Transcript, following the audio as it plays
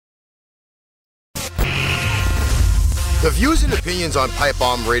The views and opinions on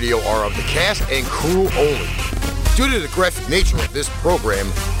Pipebomb Radio are of the cast and crew only. Due to the graphic nature of this program,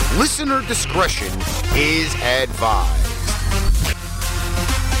 listener discretion is advised.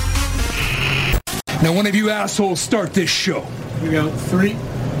 Now, one of you assholes start this show. Here we go. 3,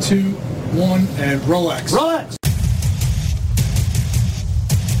 2, 1, and relax. Relax!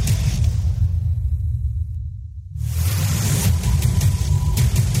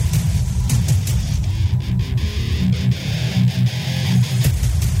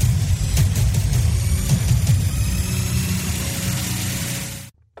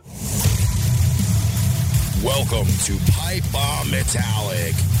 Welcome to Pipebomb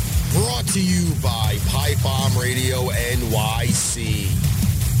Metallic, brought to you by Pipebomb Radio NYC.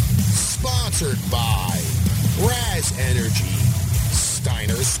 Sponsored by Raz Energy,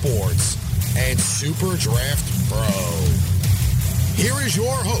 Steiner Sports, and Super Draft Pro. Here is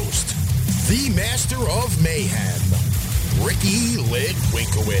your host, the Master of Mayhem, Ricky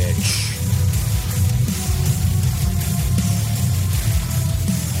Litwinkowicz.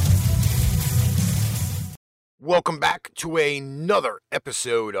 Welcome back to another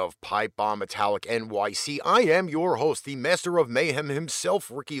episode of Pipebomb Metallic NYC. I am your host, the Master of Mayhem himself,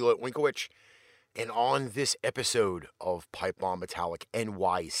 Ricky Litwinkowicz. And on this episode of Pipebomb Metallic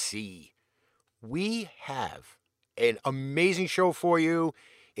NYC, we have an amazing show for you.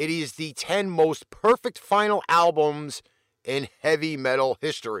 It is the 10 most perfect final albums in heavy metal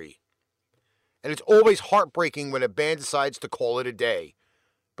history. And it's always heartbreaking when a band decides to call it a day.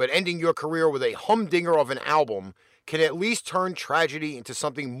 But ending your career with a humdinger of an album can at least turn tragedy into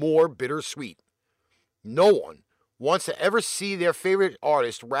something more bittersweet. No one wants to ever see their favorite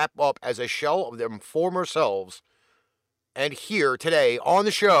artist wrap up as a shell of their former selves. And here today on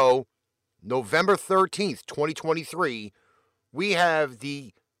the show, November 13th, 2023, we have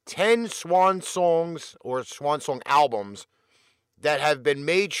the 10 swan songs or swan song albums that have been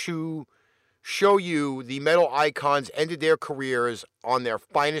made to show you the metal icons ended their careers on their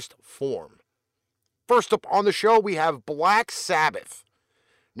finest form. First up on the show, we have Black Sabbath.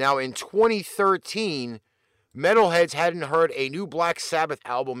 Now, in 2013, metalheads hadn't heard a new Black Sabbath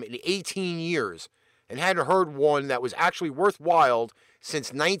album in 18 years and hadn't heard one that was actually worthwhile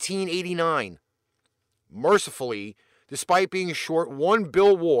since 1989. Mercifully, despite being short one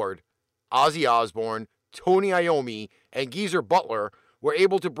Bill Ward, Ozzy Osbourne, Tony Iommi, and Geezer Butler were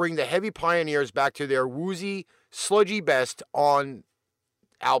able to bring the heavy pioneers back to their woozy, sludgy best on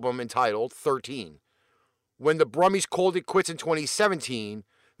album entitled 13. When the Brummies called it quits in 2017,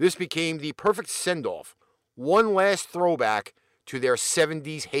 this became the perfect send-off, one last throwback to their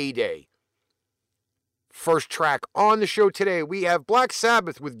 70s heyday. First track on the show today, we have Black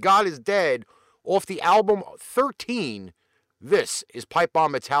Sabbath with God Is Dead off the album 13. This is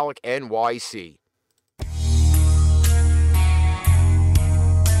Pipebomb Metallic NYC.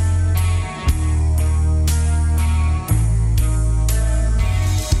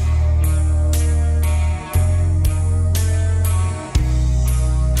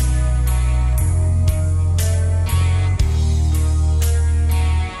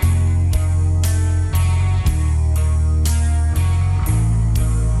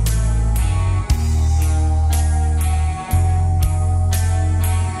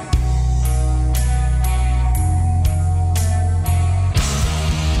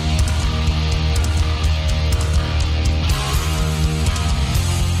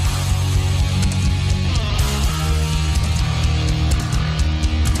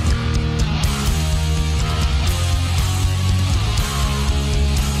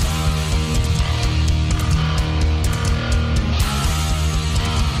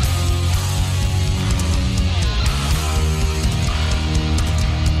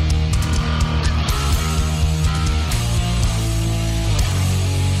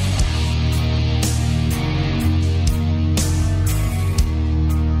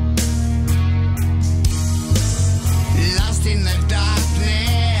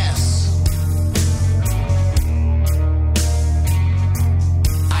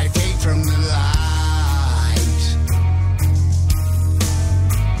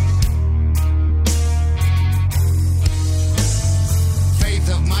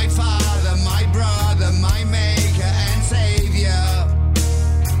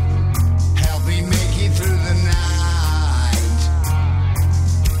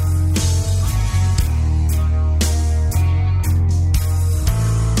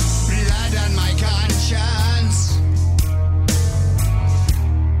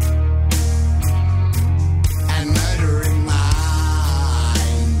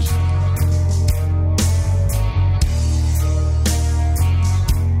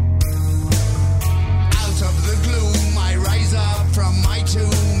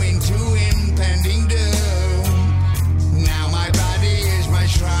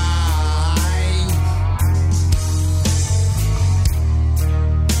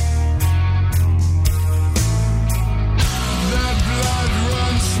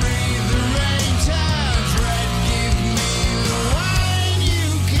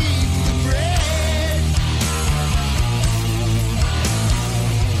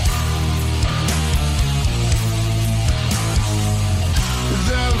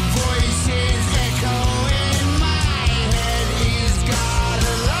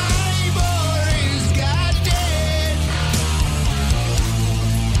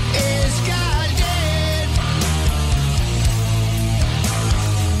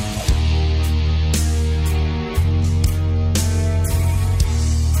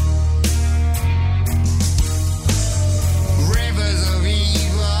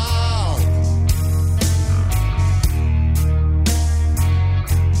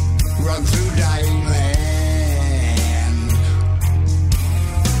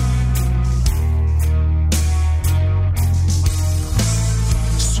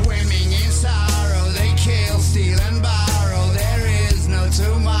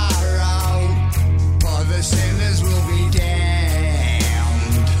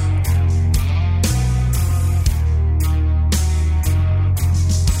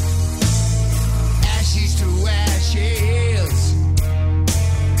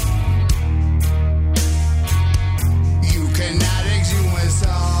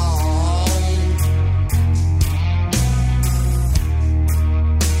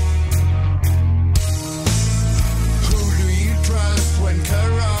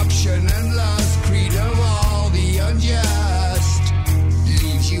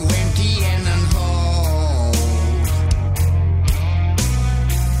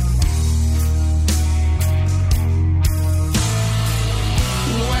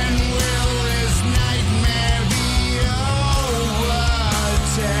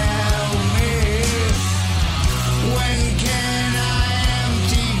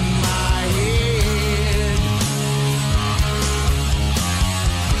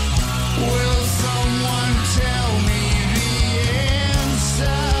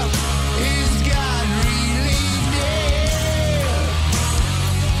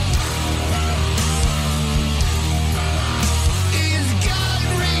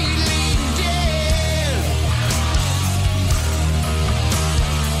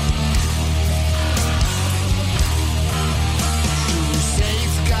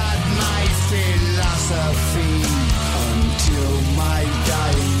 till my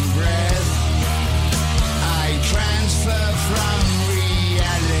dying breath. I transfer from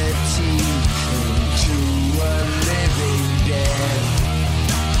reality into a living death.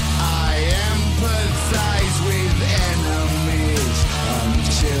 I empathize with enemies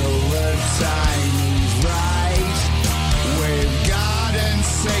until the time is right. With God and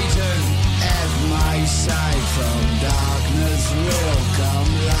Satan at my side, from darkness will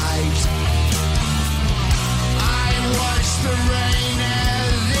come light. I watch the rain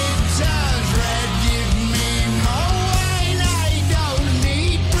as it turns red. Give me more wine, I don't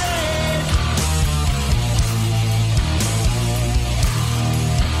need bread.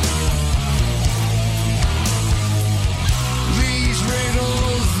 These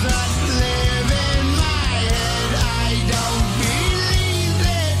riddles that live in my head, I don't believe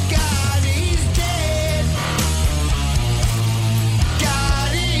that God is dead.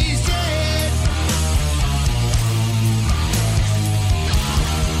 God is dead.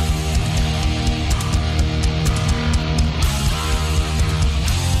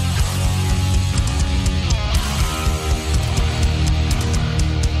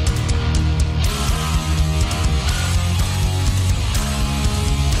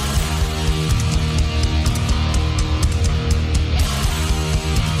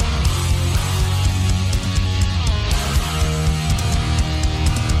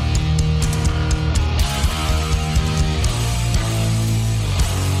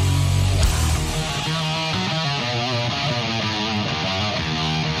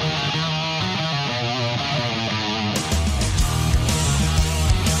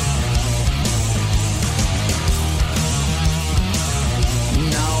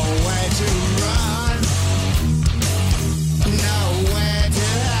 Nowhere to run, nowhere to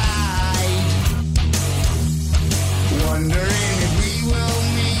hide. Wondering if we will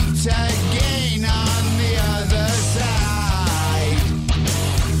meet again on the other side.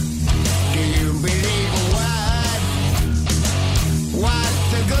 Do you believe a word? What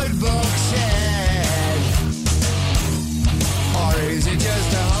the good book said? Or is it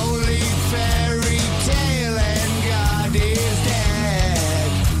just a holy fairy tale and God is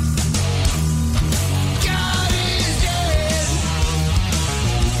dead? God is dead.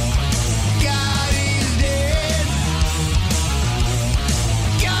 God is dead.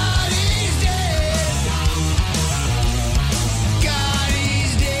 God is dead. God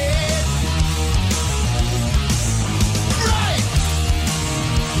is dead. Right.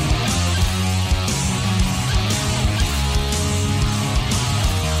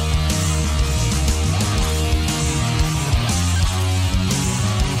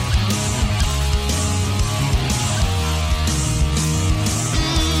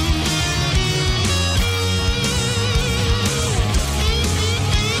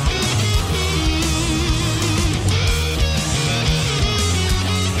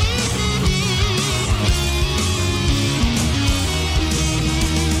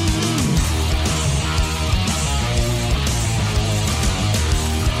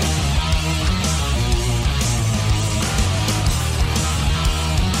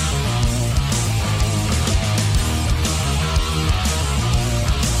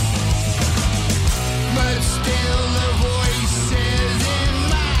 But still the voices in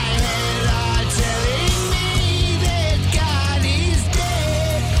my head are telling me that God is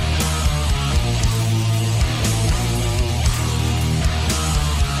dead.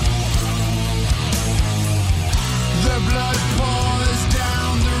 The blood pours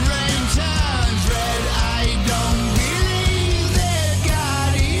down, the rain turns red. I don't believe that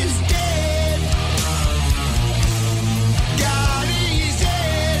God is dead. God is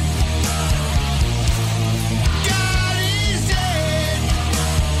dead. God is dead.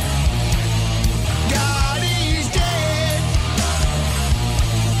 God is dead.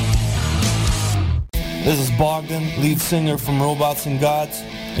 This is Bogdan, lead singer from Robots and Gods,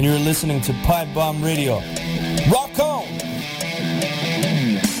 and you're listening to Pipebomb Radio. Rock on!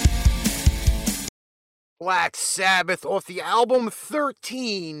 Black Sabbath off the album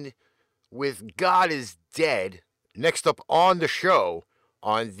 13 with God is Dead. Next up on the show,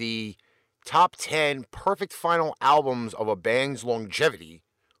 on the top 10 perfect final albums of a band's longevity,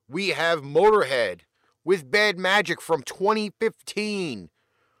 we have Motorhead with Bad Magic from 2015.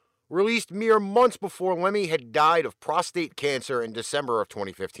 Released mere months before Lemmy had died of prostate cancer in December of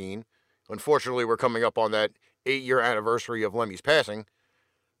 2015. Unfortunately, we're coming up on that 8-year anniversary of Lemmy's passing.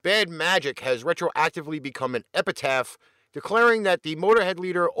 Bad Magic has retroactively become an epitaph, declaring that the Motorhead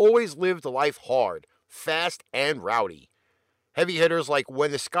leader always lived life hard, fast, and rowdy. Heavy hitters like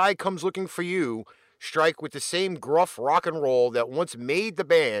When the Sky Comes Looking for You strike with the same gruff rock and roll that once made the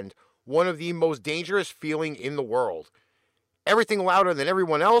band one of the most dangerous feeling in the world. everything louder than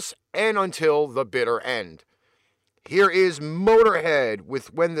everyone else, and until the bitter end. Here is Motorhead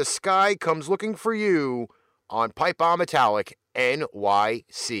with When the Sky Comes Looking for You on Pipebomb Metallic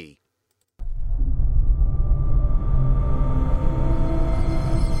NYC.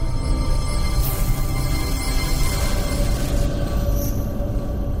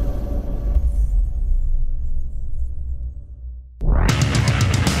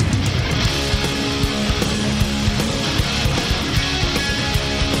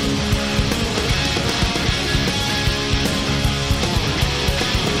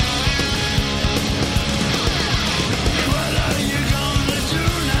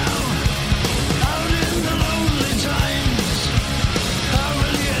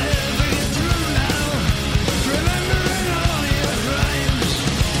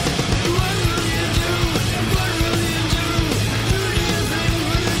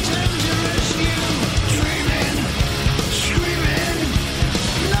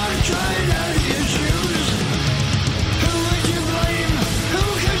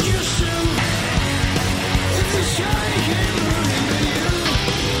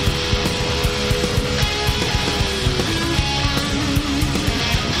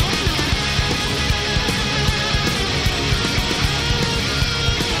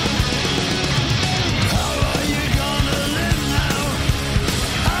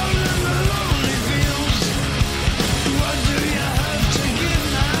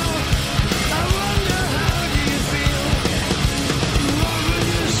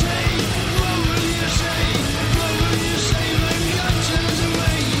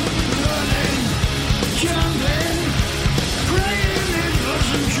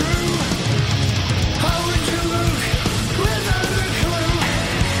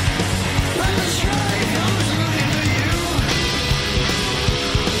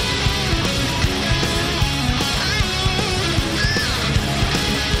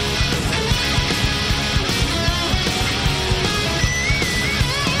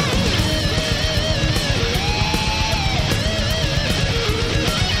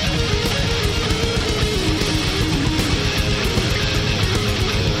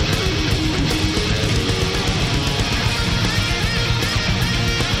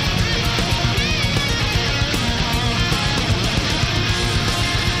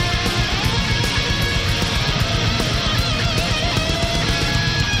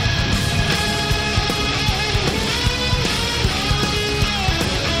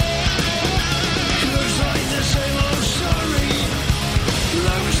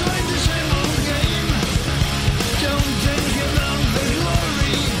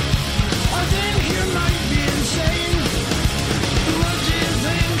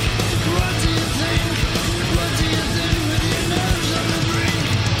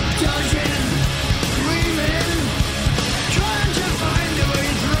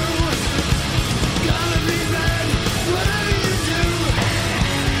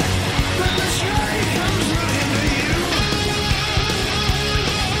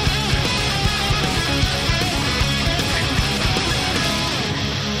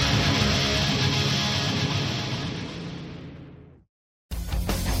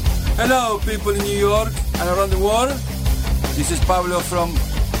 Hello, people in New York and around the world. This is Pablo from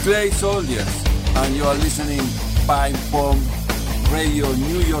Clay Soldiers, and you are listening Pipebomb Radio,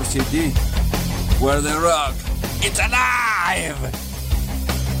 New York City, where the rock, it's alive!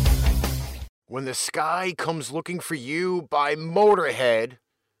 When the Sky Comes Looking for You by Motorhead,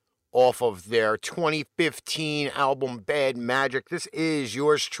 off of their 2015 album Bad Magic. This is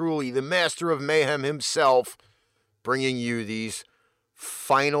yours truly, the master of mayhem himself, bringing you these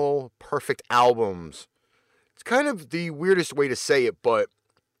final perfect albums. It's kind of the weirdest way to say it, but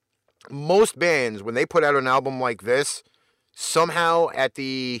most bands, when they put out an album like this, somehow at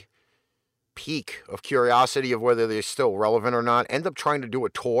the peak of curiosity of whether they're still relevant or not, end up trying to do a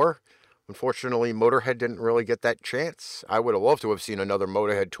tour. Unfortunately, Motorhead didn't really get that chance. I would have loved to have seen another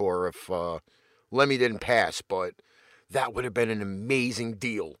Motorhead tour if Lemmy didn't pass, but that would have been an amazing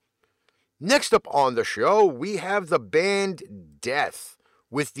deal. Next up on the show, we have the band Death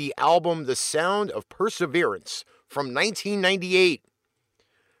with the album The Sound of Perseverance from 1998.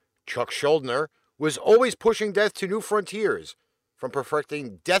 Chuck Schuldiner was always pushing Death to new frontiers, from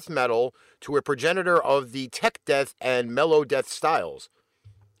perfecting death metal to a progenitor of the tech death and mellow death styles.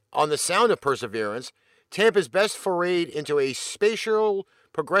 On The Sound of Perseverance, Tampa's best forayed into a spatial,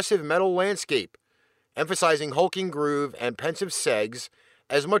 progressive metal landscape, emphasizing hulking groove and pensive segs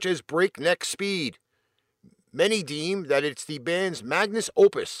as much as breakneck speed. Many deem that it's the band's magnus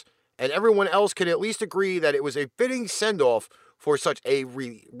opus, and everyone else can at least agree that it was a fitting send-off for such a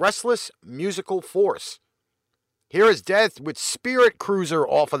restless musical force. Here is Death with Spirit Cruiser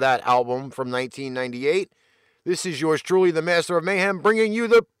off of that album from 1998. This is yours truly, the Master of Mayhem, bringing you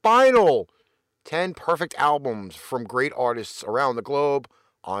the final 10 perfect albums from great artists around the globe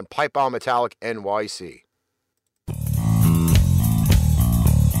on Pipebomb Metallic NYC.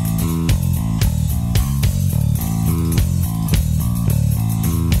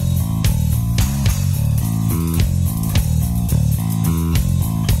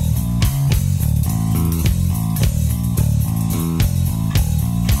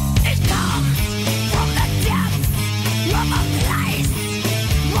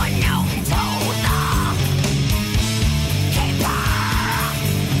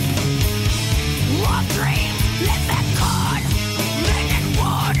 Keeper of dreams.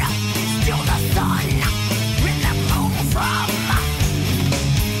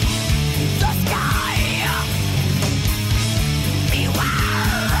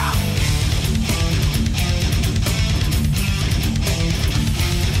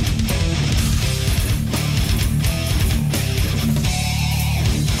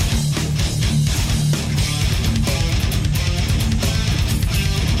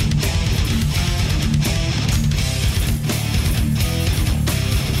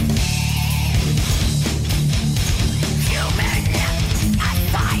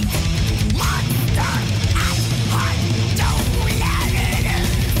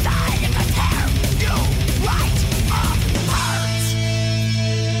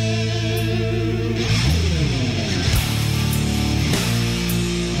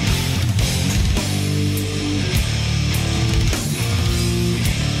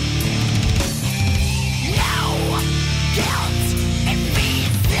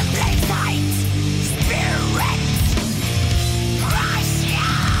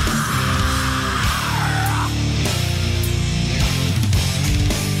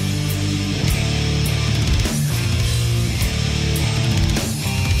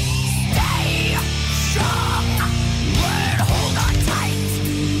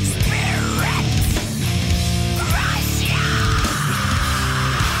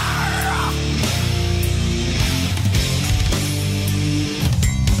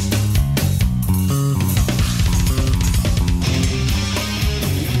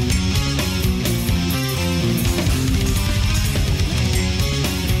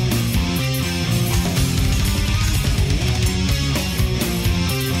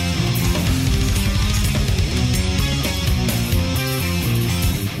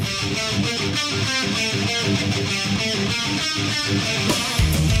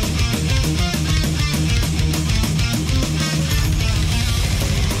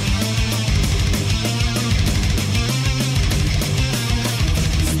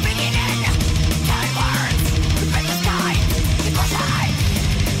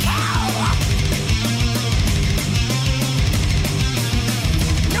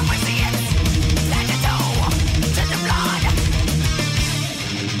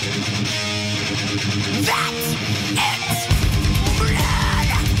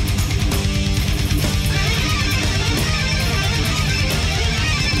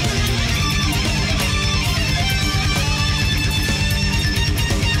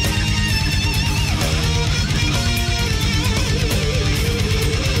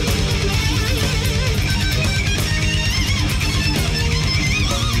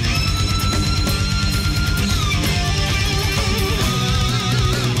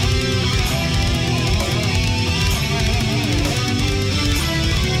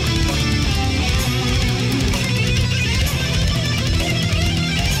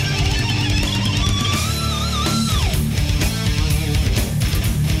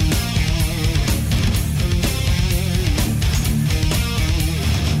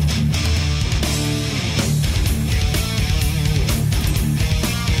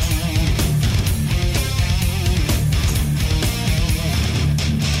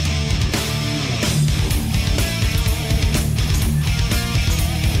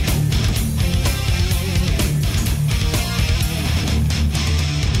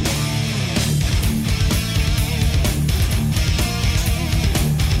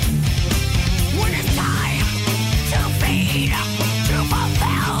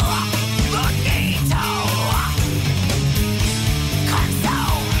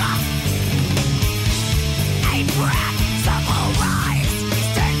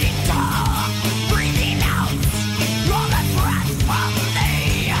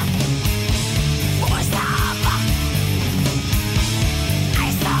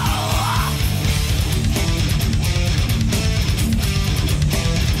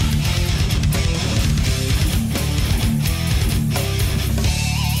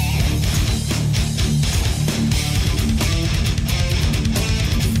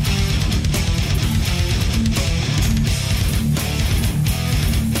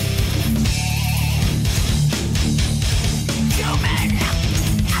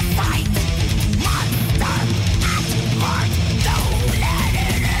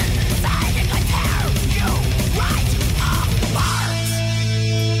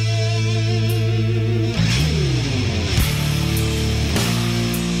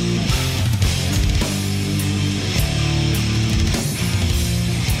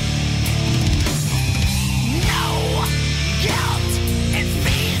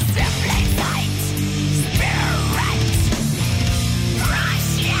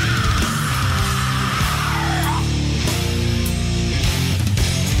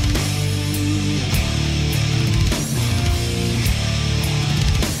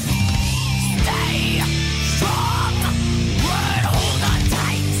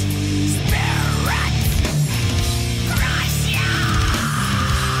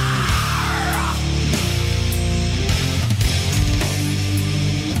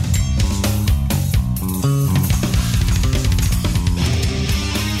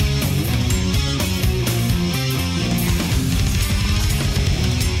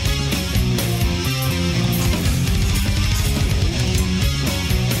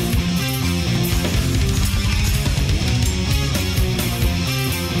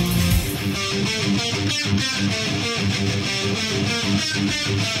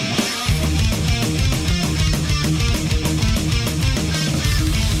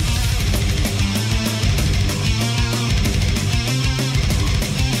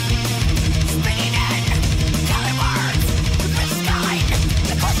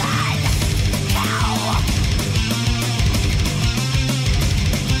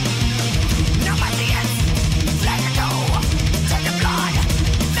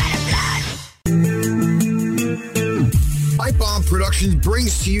 Pipebomb Productions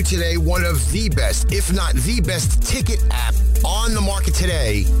brings to you today one of the best, if not the best, ticket app on the market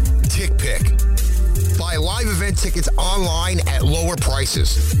today, TickPick. Buy live event tickets online at lower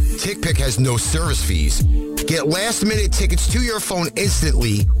prices. TickPick has no service fees. Get last-minute tickets to your phone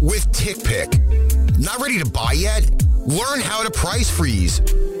instantly with TickPick. Not ready to buy yet? Learn how to price freeze.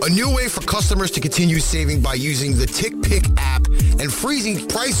 A new way for customers to continue saving by using the TickPick app and freezing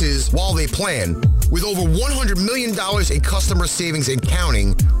prices while they plan. With over $100 million in customer savings and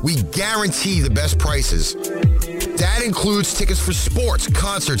counting, we guarantee the best prices. That includes tickets for sports,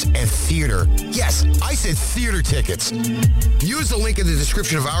 concerts, and theater. Yes, I said theater tickets. Use the link in the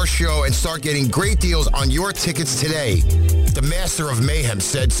description of our show and start getting great deals on your tickets today. The Master of Mayhem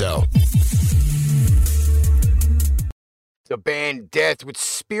said so. The band Death with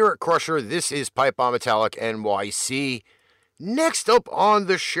Spirit Crusher. This is Pipebomb Metallic NYC. Next up on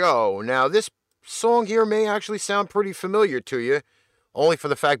the show. Now, this song here may actually sound pretty familiar to you, only for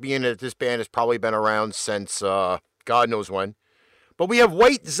the fact being that this band has probably been around since God knows when. But we have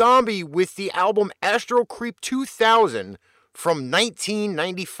White Zombie with the album Astro Creep 2000 from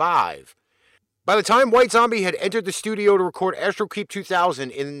 1995. By the time White Zombie had entered the studio to record Astro Creep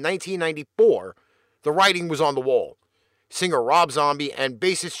 2000 in 1994, the writing was on the wall. Singer Rob Zombie and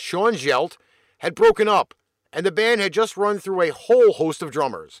bassist Sean Gelt had broken up, and the band had just run through a whole host of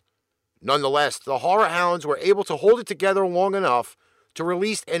drummers. Nonetheless, the Horror Hounds were able to hold it together long enough to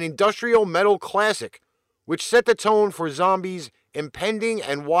release an industrial metal classic, which set the tone for Zombie's impending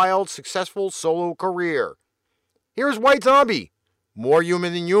and wild successful solo career. Here's White Zombie, More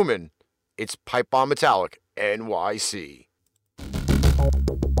Human Than Human. It's Pipebomb Metallic NYC.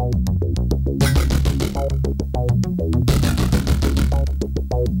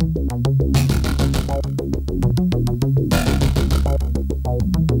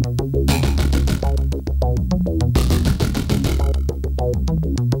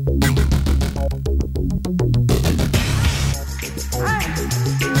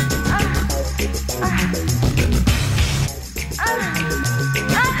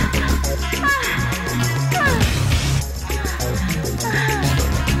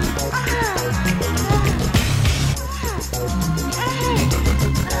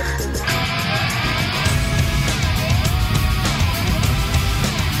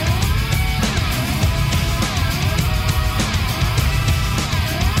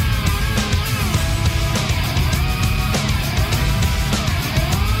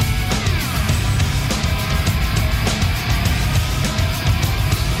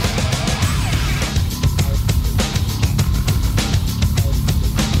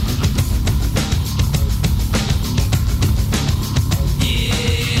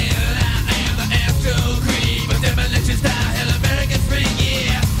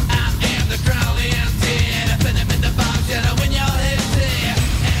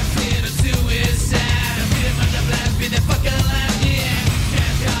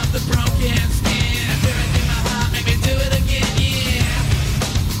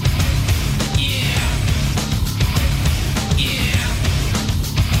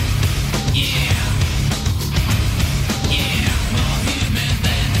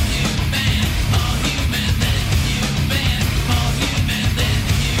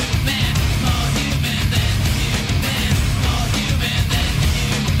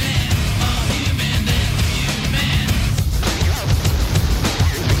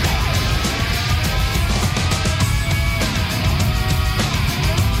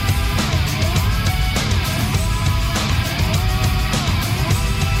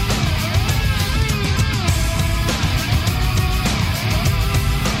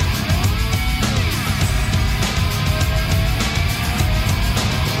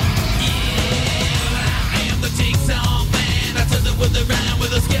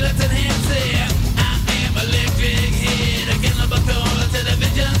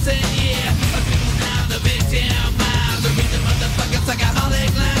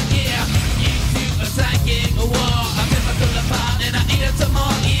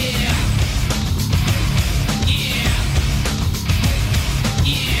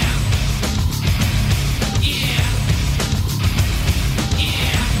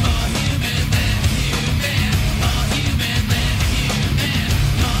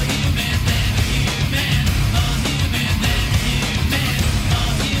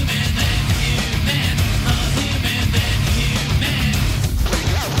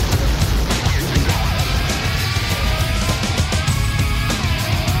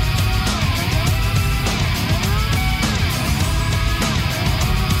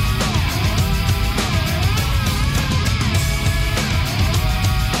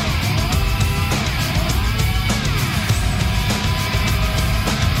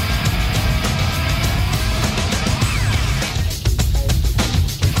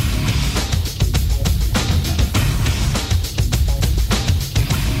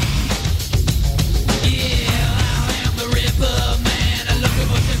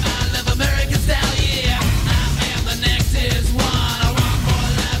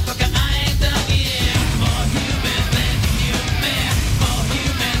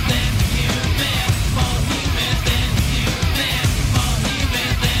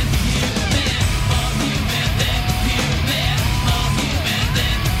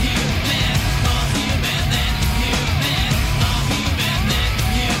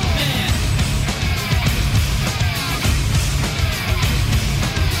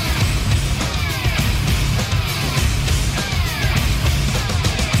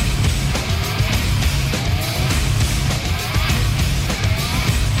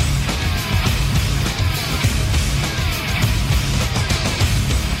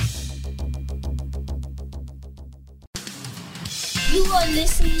 are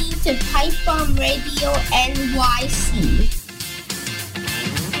listening to Pipebomb Radio NYC.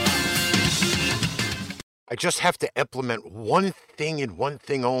 I just have to implement one thing and one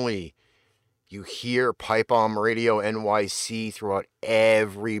thing only. You hear Pipebomb Radio NYC throughout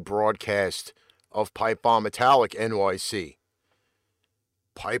every broadcast of Pipebomb Metallic NYC.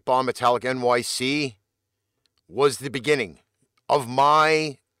 Pipebomb Metallic NYC was the beginning of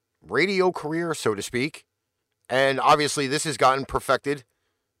my radio career, so to speak. And obviously this has gotten perfected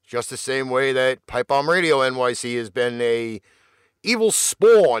just the same way that Pipebomb Radio NYC has been a evil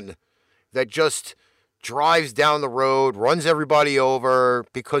spawn that just drives down the road, runs everybody over,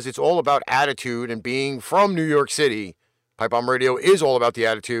 because it's all about attitude, and being from New York City, Pipebomb Radio is all about the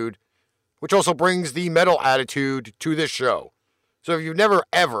attitude, which also brings the metal attitude to this show. So if you've never,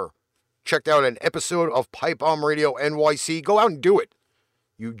 ever checked out an episode of Pipebomb Radio NYC, go out and do it.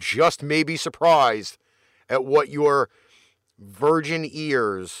 You just may be surprised at what your virgin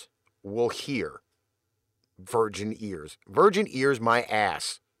ears will hear. Virgin ears. Virgin ears, my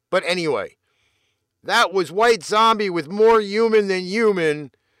ass. But anyway, that was White Zombie with More Human Than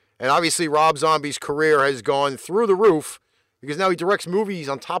Human. And obviously Rob Zombie's career has gone through the roof because now he directs movies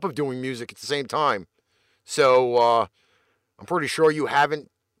on top of doing music at the same time. So I'm pretty sure you haven't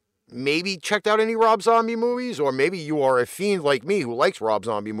maybe checked out any Rob Zombie movies, or maybe you are a fiend like me who likes Rob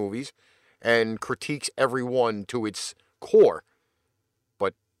Zombie movies and critiques every one to its core.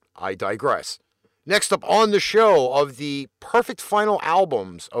 But I digress. Next up on the show, of the perfect final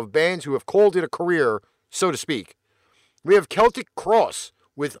albums of bands who have called it a career, so to speak, we have Celtic Cross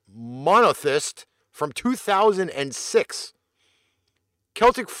with Monotheist from 2006.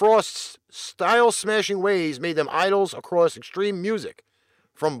 Celtic Frost's style-smashing ways made them idols across extreme music,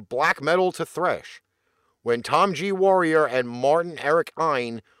 from black metal to thrash. When Tom G. Warrior and Martin Eric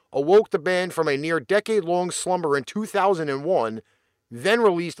Ein awoke the band from a near decade-long slumber in 2001, then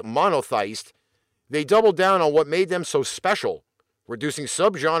released Monotheist, they doubled down on what made them so special, reducing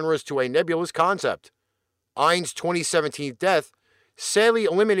subgenres to a nebulous concept. Ein's 2017 death sadly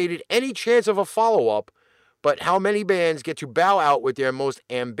eliminated any chance of a follow-up, but how many bands get to bow out with their most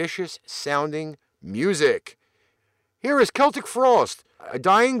ambitious-sounding music? Here is Celtic Frost, a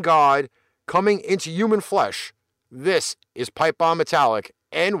dying god coming into human flesh. This is Pipebomb Metallic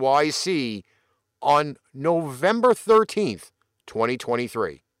NYC on November 13th,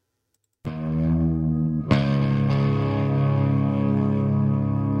 2023.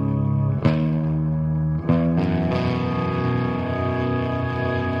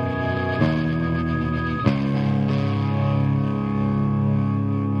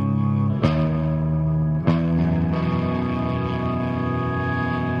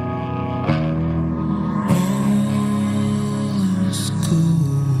 Cool.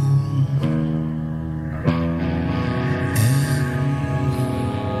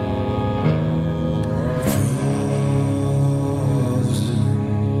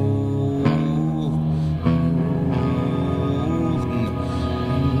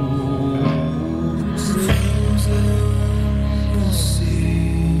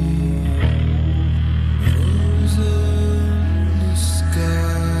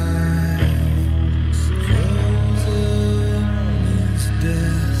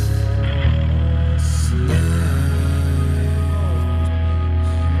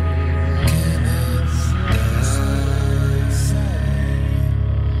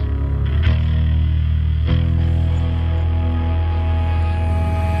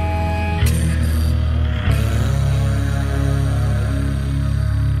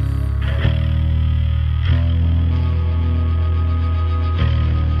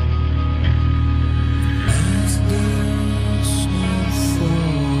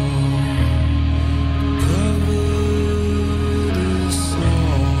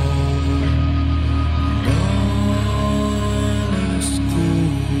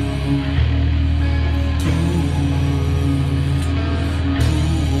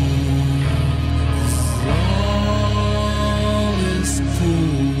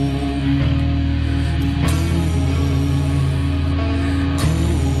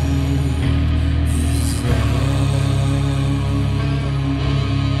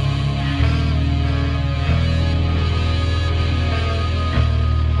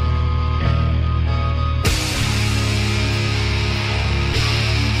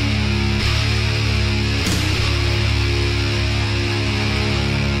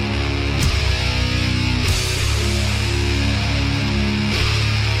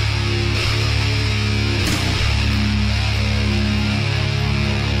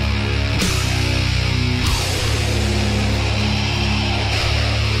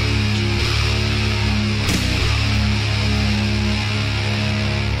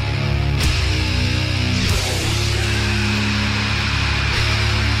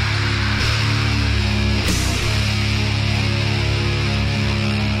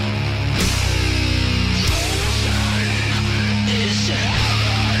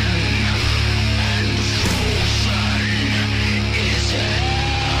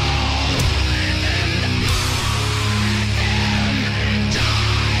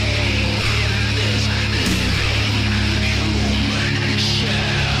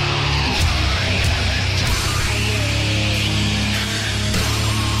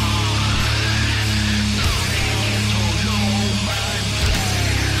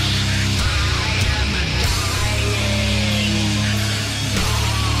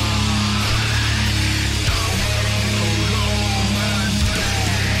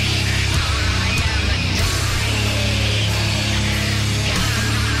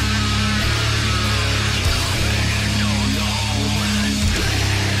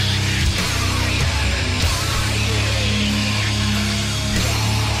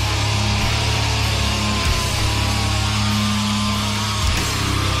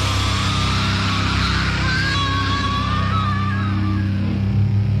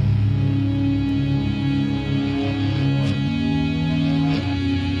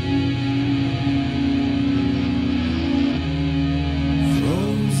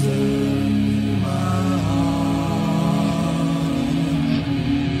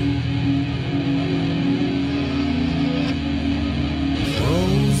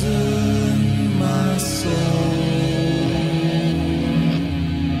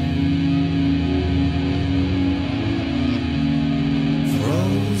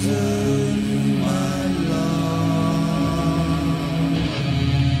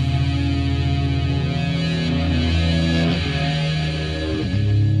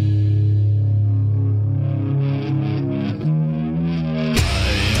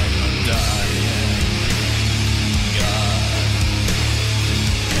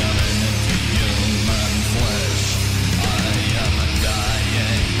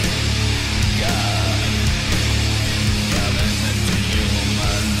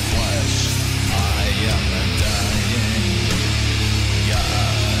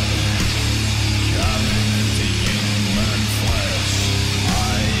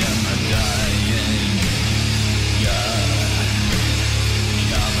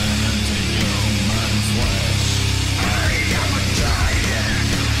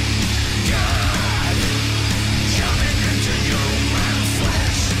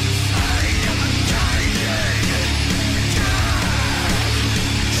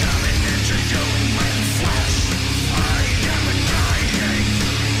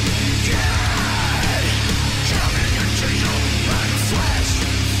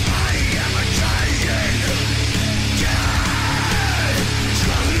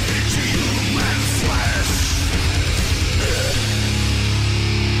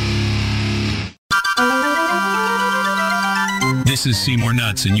 This is Seymour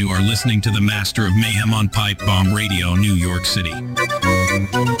Nuts, and you are listening to the Master of Mayhem on Pipebomb Radio, New York City.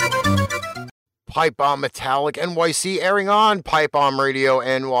 Pipebomb Metallic NYC airing on Pipebomb Radio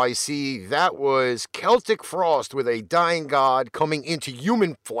NYC. That was Celtic Frost with A Dying God coming into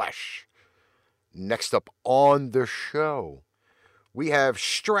human flesh. Next up on the show, we have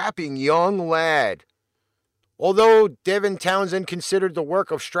Strapping Young Lad. Although Devin Townsend considered the work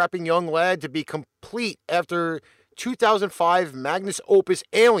of Strapping Young Lad to be complete after 2005 Magnus Opus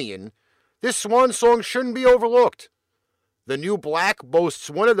Alien, this swan song shouldn't be overlooked. The New Black boasts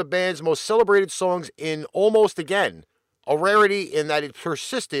one of the band's most celebrated songs in Almost Again, a rarity in that it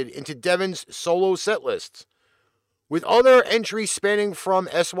persisted into Devin's solo set lists. With other entries spanning from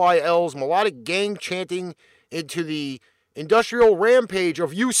SYL's melodic gang chanting into the industrial rampage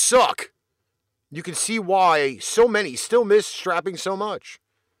of You Suck, you can see why so many still miss Strapping so much.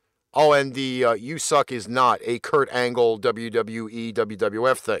 Oh, and the You Suck is not a Kurt Angle WWE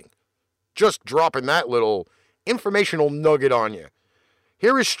WWF thing. Just dropping that little informational nugget on you.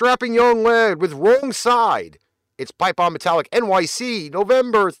 Here is Strapping Young Lad with Wrong Side. It's Pipebomb Metallic NYC,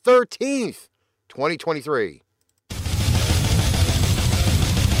 November 13th, 2023.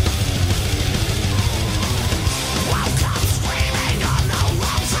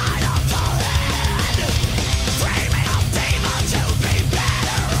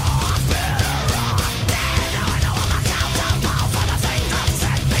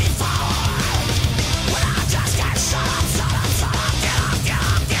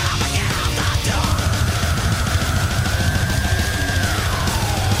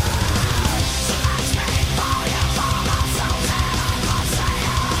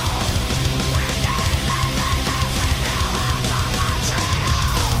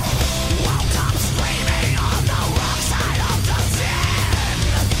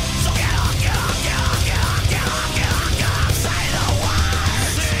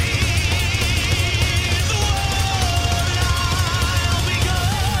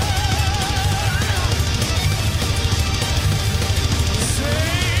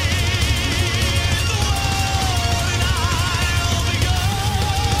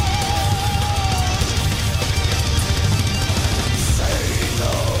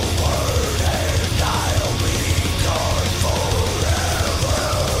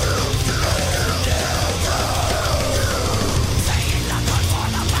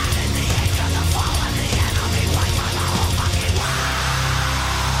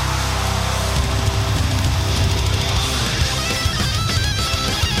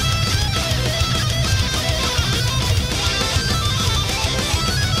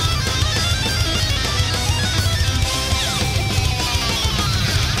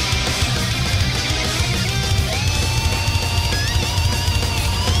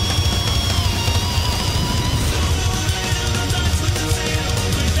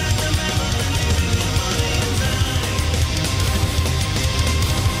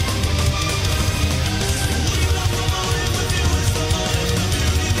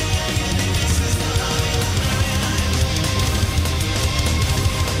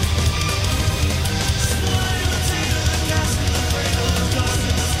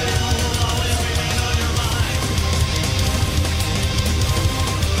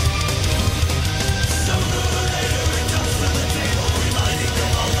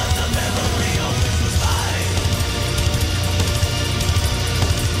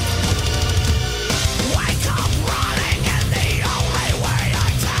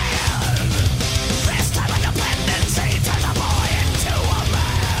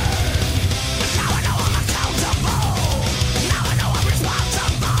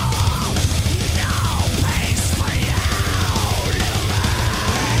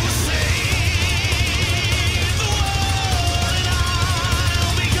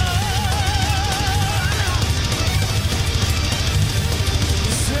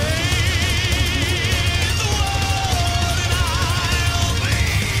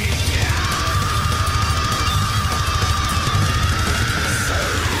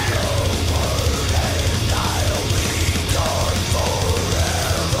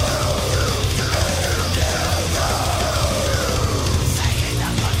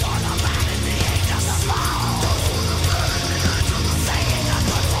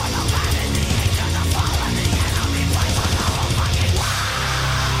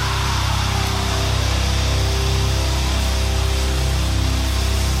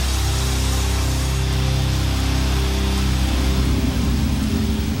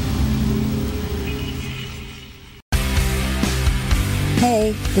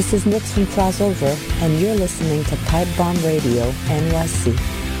 Hey, this is Nix from Crossover, and you're listening to Pipebomb Radio NYC.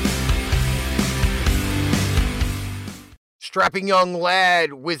 strapping young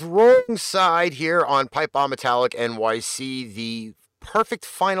lad with Wrong Side here on Pipebomb Metallic NYC, the perfect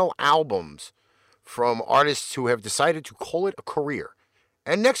final albums from artists who have decided to call it a career.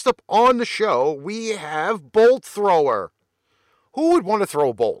 And next up on the show, we have Bolt Thrower. Who would want to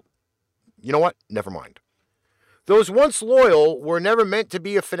throw a bolt? You know what? Never mind. Those Once Loyal were never meant to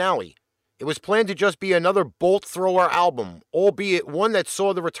be a finale. It was planned to just be another Bolt Thrower album, albeit one that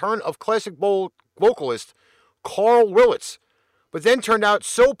saw the return of classic Bolt vocalist Carl Willits, but then turned out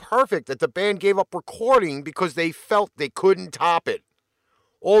so perfect that the band gave up recording because they felt they couldn't top it.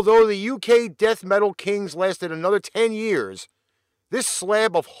 Although the UK death metal kings lasted another 10 years, this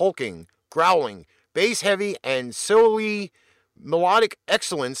slab of hulking, growling, bass-heavy, and silly melodic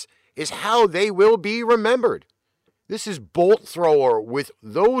excellence is how they will be remembered. This is Bolt Thrower with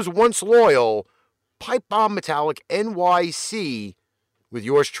Those Once Loyal, Pipebomb Metallic NYC, with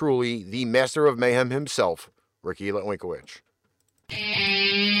yours truly, the Master of Mayhem himself, Ricky Litwinkowicz.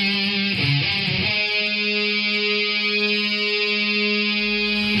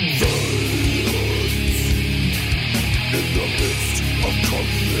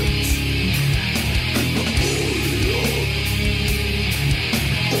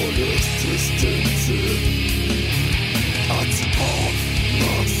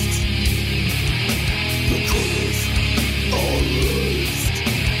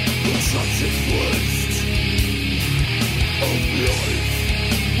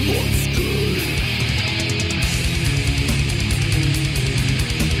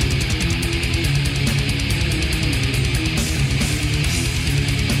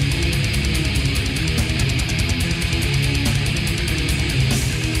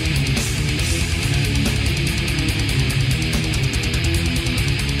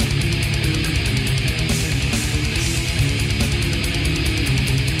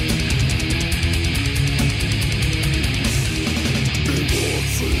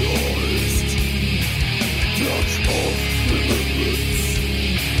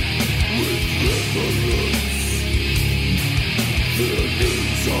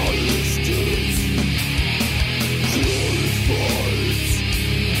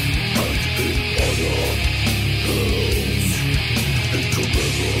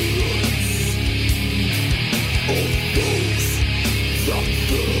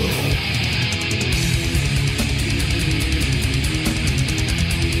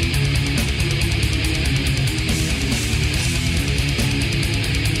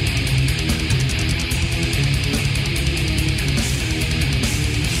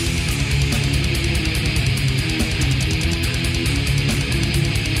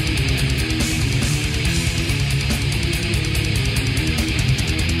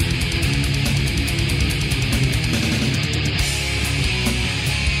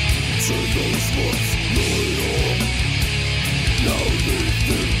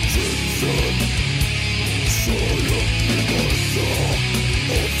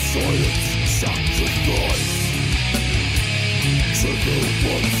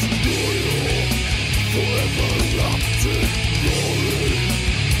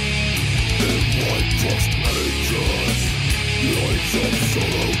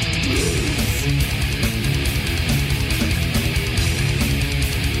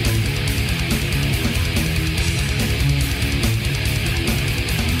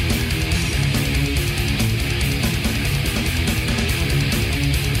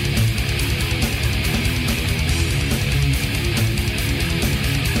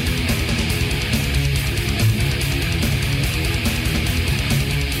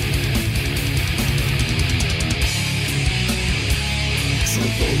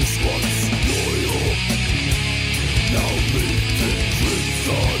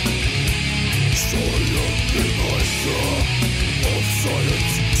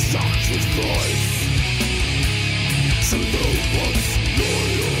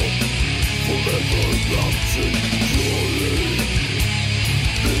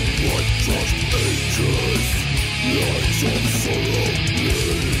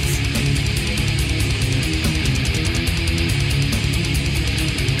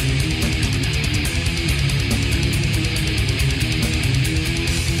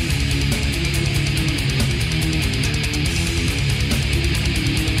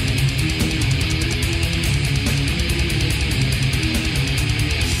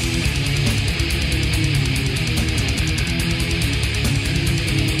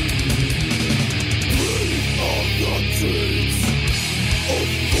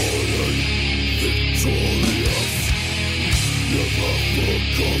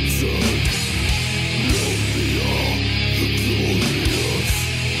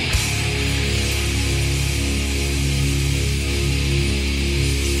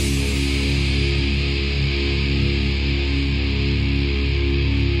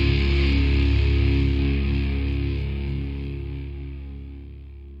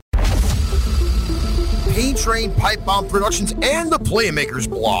 Pain Train, Pipe Bomb Productions, and the Playmakers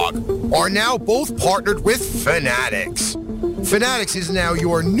blog are now both partnered with Fanatics. Fanatics is now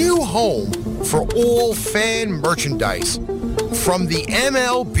your new home for all fan merchandise from the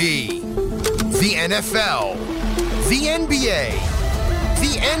MLB, the NFL, the NBA,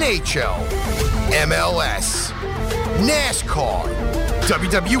 the NHL, MLS, NASCAR,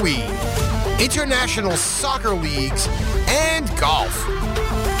 WWE, international soccer leagues, and golf.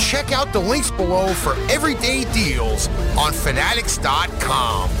 Check out the links below for everyday deals on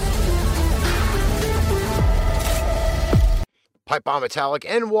fanatics.com. Pipebomb Metallic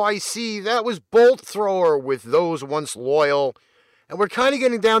NYC, that was Bolt Thrower with Those Once Loyal. And we're kind of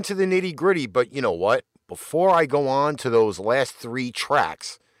getting down to the nitty gritty, but you know what? Before I go on to those last three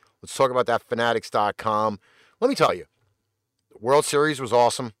tracks, let's talk about that fanatics.com. Let me tell you, the World Series was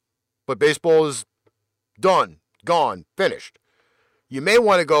awesome, but baseball is done, gone, finished. You may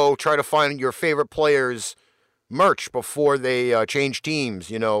want to go try to find your favorite players' merch before they change teams,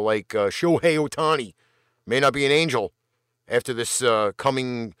 you know, like Shohei Ohtani. May not be an Angel after this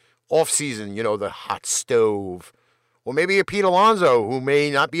coming off season, you know, the hot stove. Or maybe a Pete Alonso, who may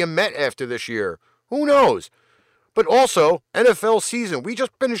not be a Met after this year. Who knows? But also, NFL season. We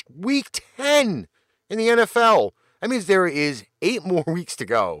just finished week 10 in the NFL. That means there is 8 more weeks to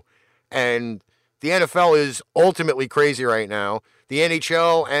go. And the NFL is ultimately crazy right now. The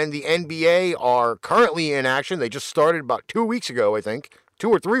NHL and the NBA are currently in action. They just started about 2 weeks ago, I think. 2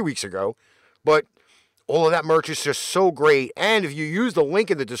 or 3 weeks ago. But all of that merch is just so great. And if you use the link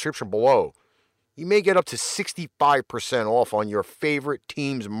in the description below, you may get up to 65% off on your favorite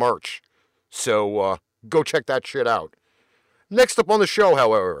team's merch. So go check that shit out. Next up on the show,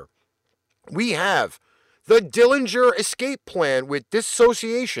 however, we have the Dillinger Escape Plan with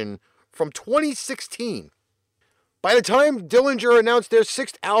Dissociation from 2016. By the time Dillinger announced their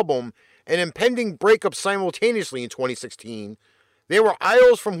 6th album and impending breakup simultaneously in 2016, they were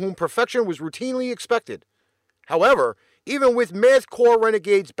idols from whom perfection was routinely expected. However, even with Mathcore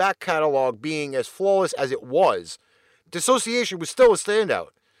Renegade's back catalog being as flawless as it was, Dissociation was still a standout.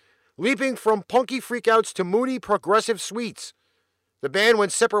 Leaping from punky freakouts to moody progressive sweets, the band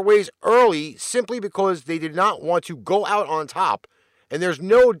went separate ways early simply because they did not want to go out on top, and there's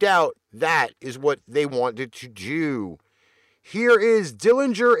no doubt that is what they wanted to do. Here is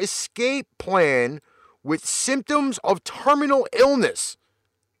Dillinger Escape Plan with Symptoms of Terminal Illness.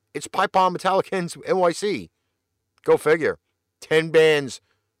 It's Pipebomb Metallic NYC. Go figure. 10 bands,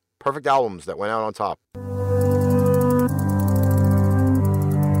 perfect albums that went out on top.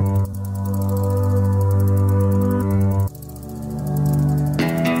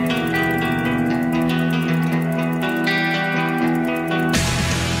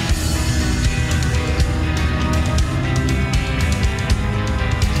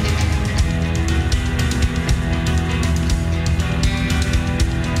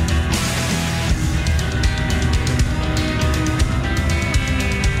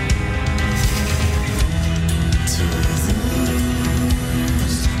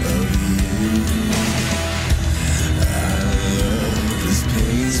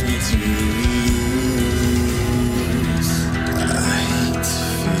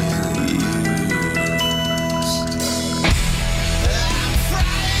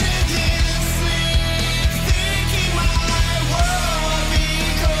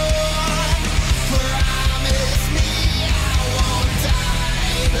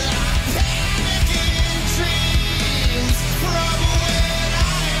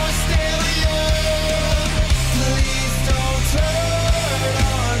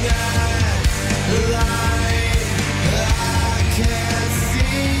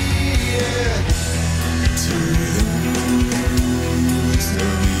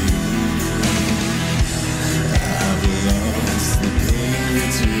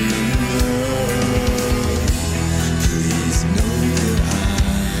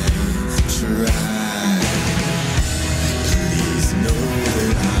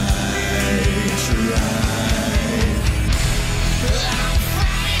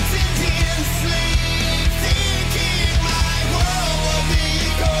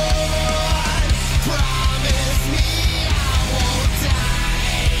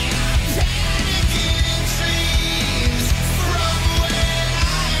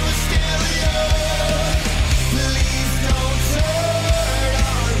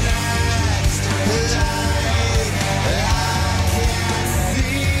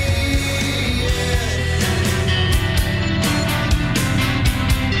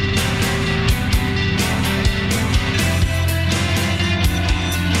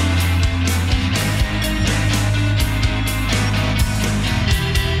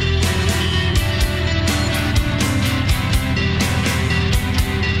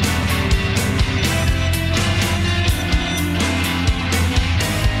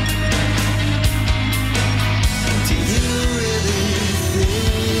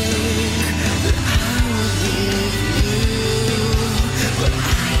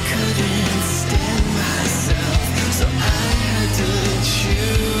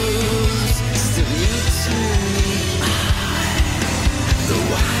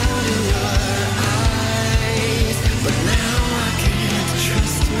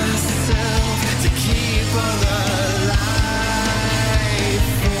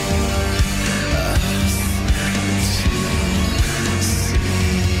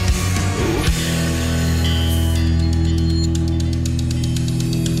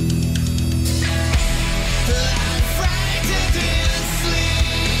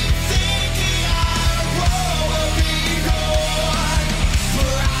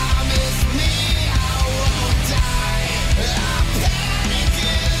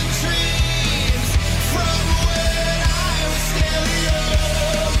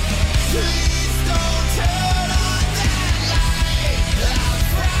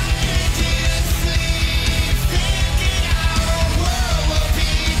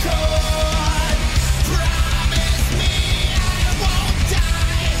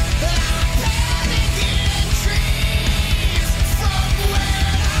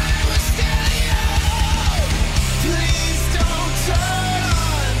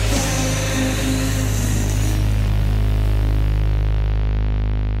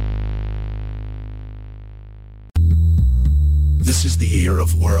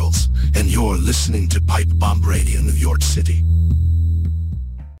 of worlds, and you're listening to Pipebomb Radio, New York City.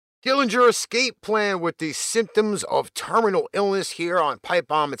 Dillinger Escape Plan with the symptoms of terminal illness here on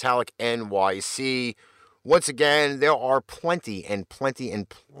Pipebomb Metallic NYC. Once again, there are plenty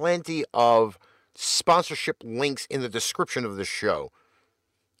of sponsorship links in the description of the show.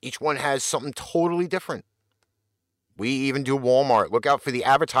 Each one has something totally different. We even do Walmart. Look out for the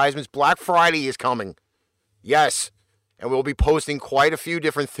advertisements. Black Friday is coming. Yes. And we'll be posting quite a few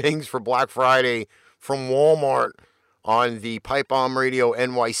different things for Black Friday from Walmart on the Pipebomb Radio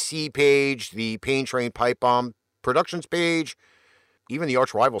NYC page, the Pain Train Pipebomb Productions page, even the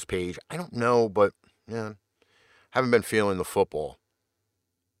Arch Rivals page. I don't know, but yeah, haven't been feeling the football.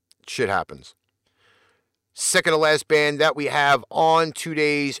 Shit happens. Second to last band that we have on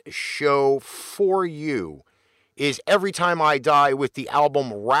today's show for you is Every Time I Die with the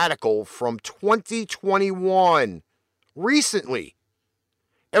album Radical from 2021. Recently,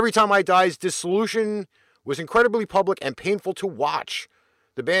 Every Time I Die's dissolution was incredibly public and painful to watch.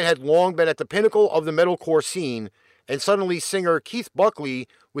 The band had long been at the pinnacle of the metalcore scene, and suddenly singer Keith Buckley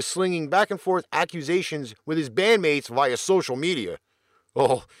was slinging back and forth accusations with his bandmates via social media.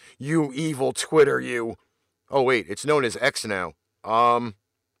 Oh, you evil Twitter, you. Oh, wait, it's known as X now.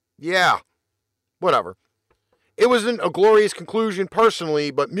 Yeah, whatever. It wasn't a glorious conclusion personally,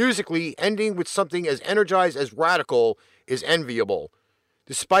 but musically, ending with something as energized as Radical is enviable.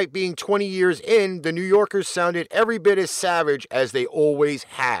 Despite being 20 years in, the New Yorkers sounded every bit as savage as they always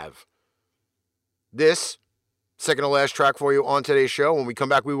have. This, second to last track for you on today's show. When we come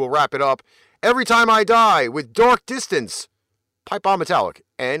back, we will wrap it up. Every Time I Die with Dark Distance. Pipebomb Metallic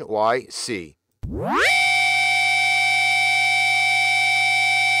NYC.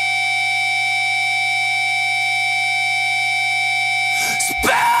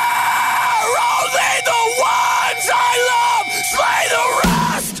 Slay the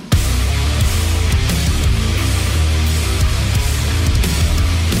rest!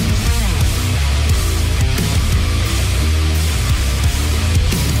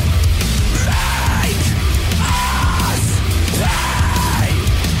 Make us pay!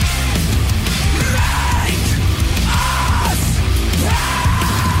 Make us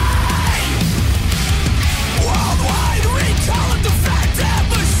pay! Worldwide recall of defective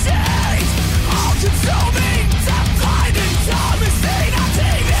machines, all-consuming, death-blinding Thomas Stain on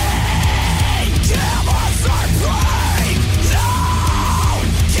TV! Give us our brain! No!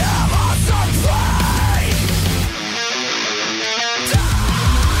 Give us our brain!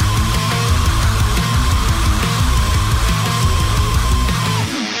 We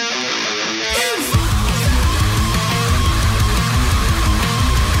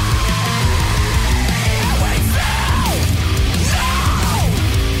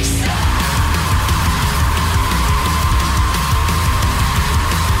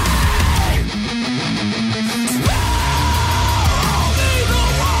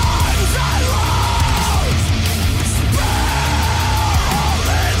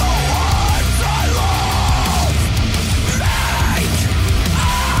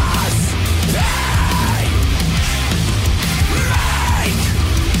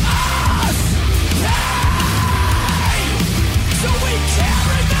no so we can't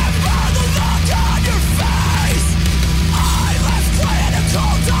remember the look on your face. Eyeless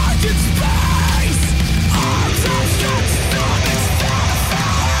clinical dark in space. Our distant stomachs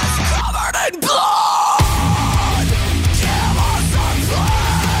manifest covered in blood. Give us our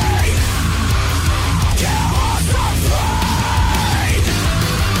brain. Give us our brain.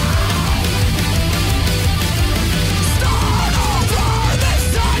 Start over this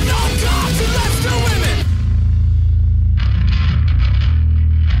time. No gods unless the women.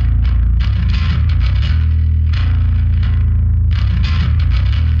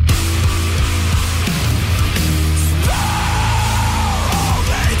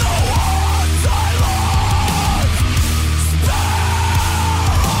 Only the ones I love. Spare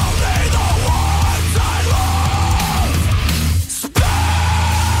only the ones I love. Spare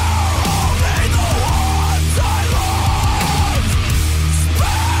only the ones I love.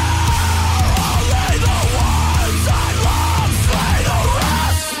 Spare only the ones I love. Slay the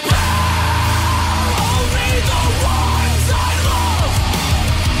rest. Spare only the ones I love.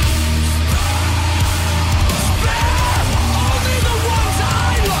 Spare only the ones I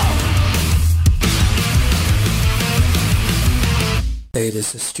love. Hey,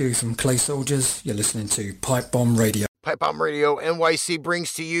 this is Stu from Clay Soldiers. You're listening to Pipebomb Radio. Pipebomb Radio NYC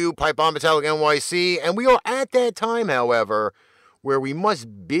brings to you Pipebomb Metallic NYC, and we are at that time, however, where we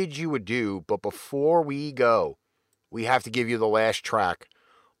must bid you adieu. But before we go, we have to give you the last track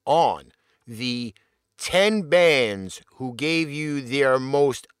on the 10 bands who gave you their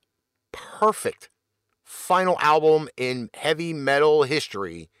most perfect final album in heavy metal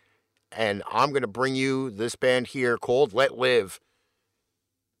history. And I'm going to bring you this band here called Let Live.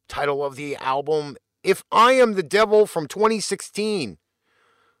 Title of the album, If I Am the Devil, from 2016.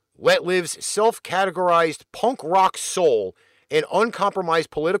 Let Live's self-categorized punk rock soul and uncompromised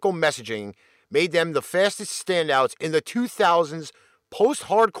political messaging made them the fastest standouts in the 2000s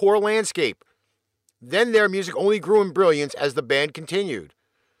post-hardcore landscape. Then their music only grew in brilliance as the band continued.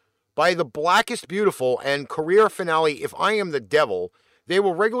 By The Blackest Beautiful and career finale If I Am the Devil, they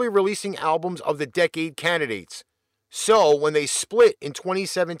were regularly releasing albums of the decade candidates. So, when they split in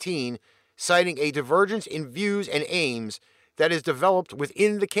 2017, citing a divergence in views and aims that is developed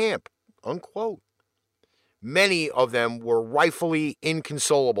within the camp, unquote. Many of them were rightfully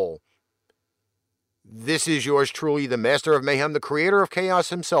inconsolable. This is yours truly, the master of mayhem, the creator of chaos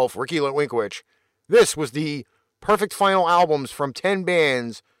himself, Ricky Litwinkowicz. This was the perfect final albums from 10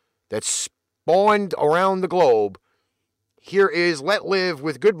 bands that spawned around the globe. Here is Let Live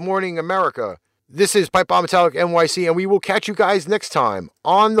with Good Morning America. This is Pipebomb Metallic NYC, and we will catch you guys next time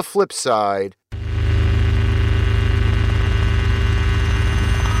on the flip side.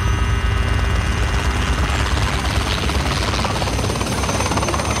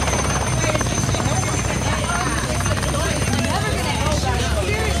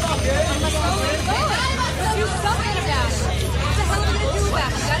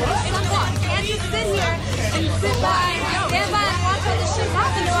 You're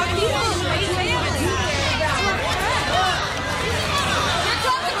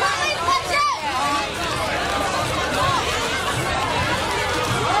talking about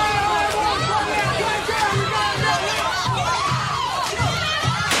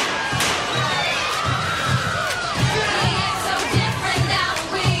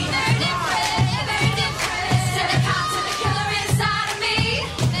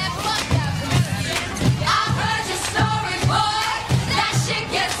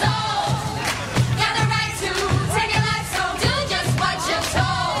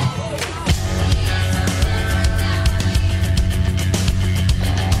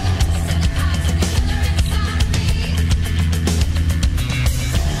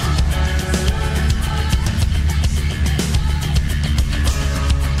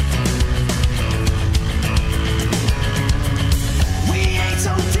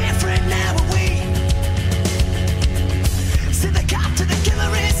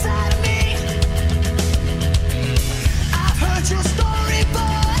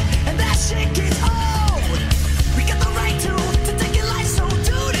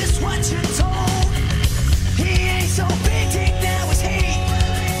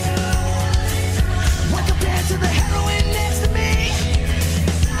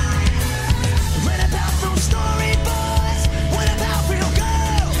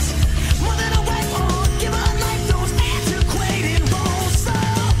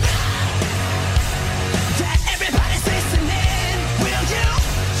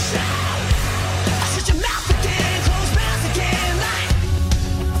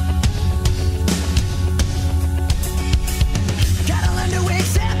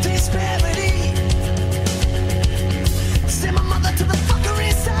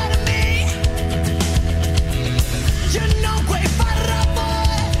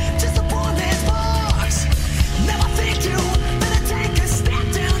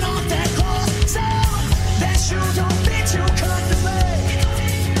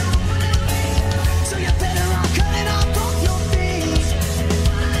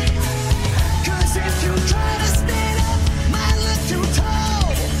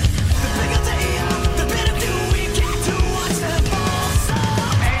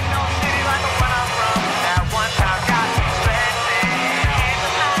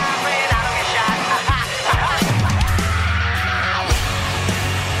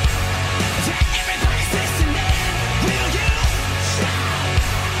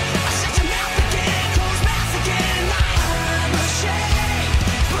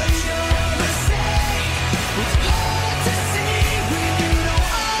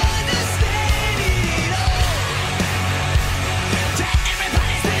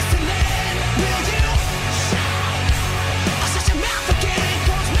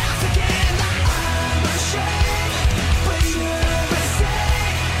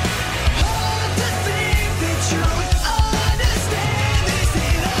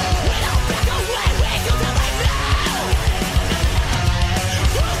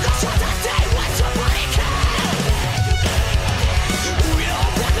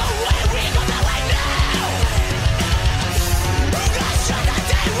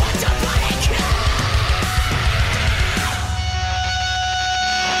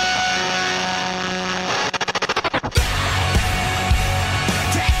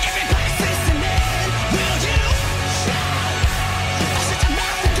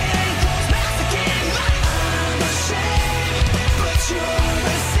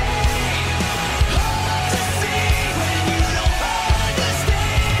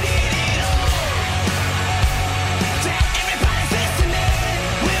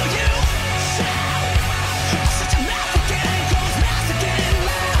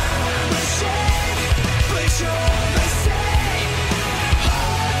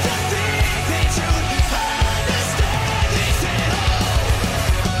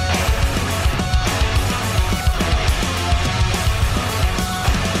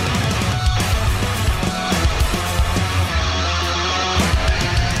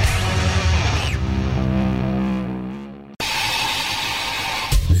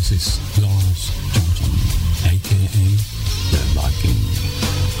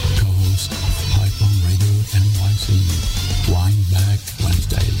NYC, Wineback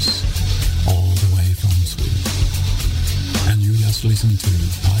Wednesdays, all the way from Sweden. And you just listened to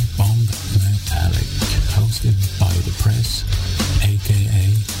Pipebomb Metallic, hosted by the press, aka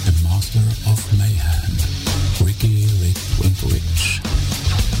the Master of Mayhem, Ricky Winkowicz.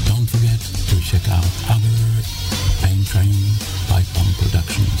 Don't forget to check out other Pain Train Pipebomb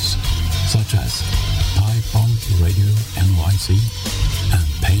productions, such as Pipebomb Radio NYC and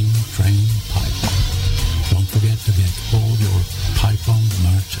Pain Train Pipebomb. Don't forget to get all your Pipebomb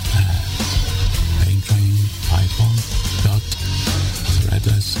merch at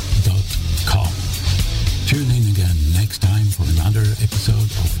paintrainpipebomb.threadless.com. Tune in again next time for another episode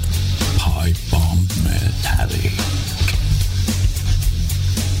of Pipebomb Metallic.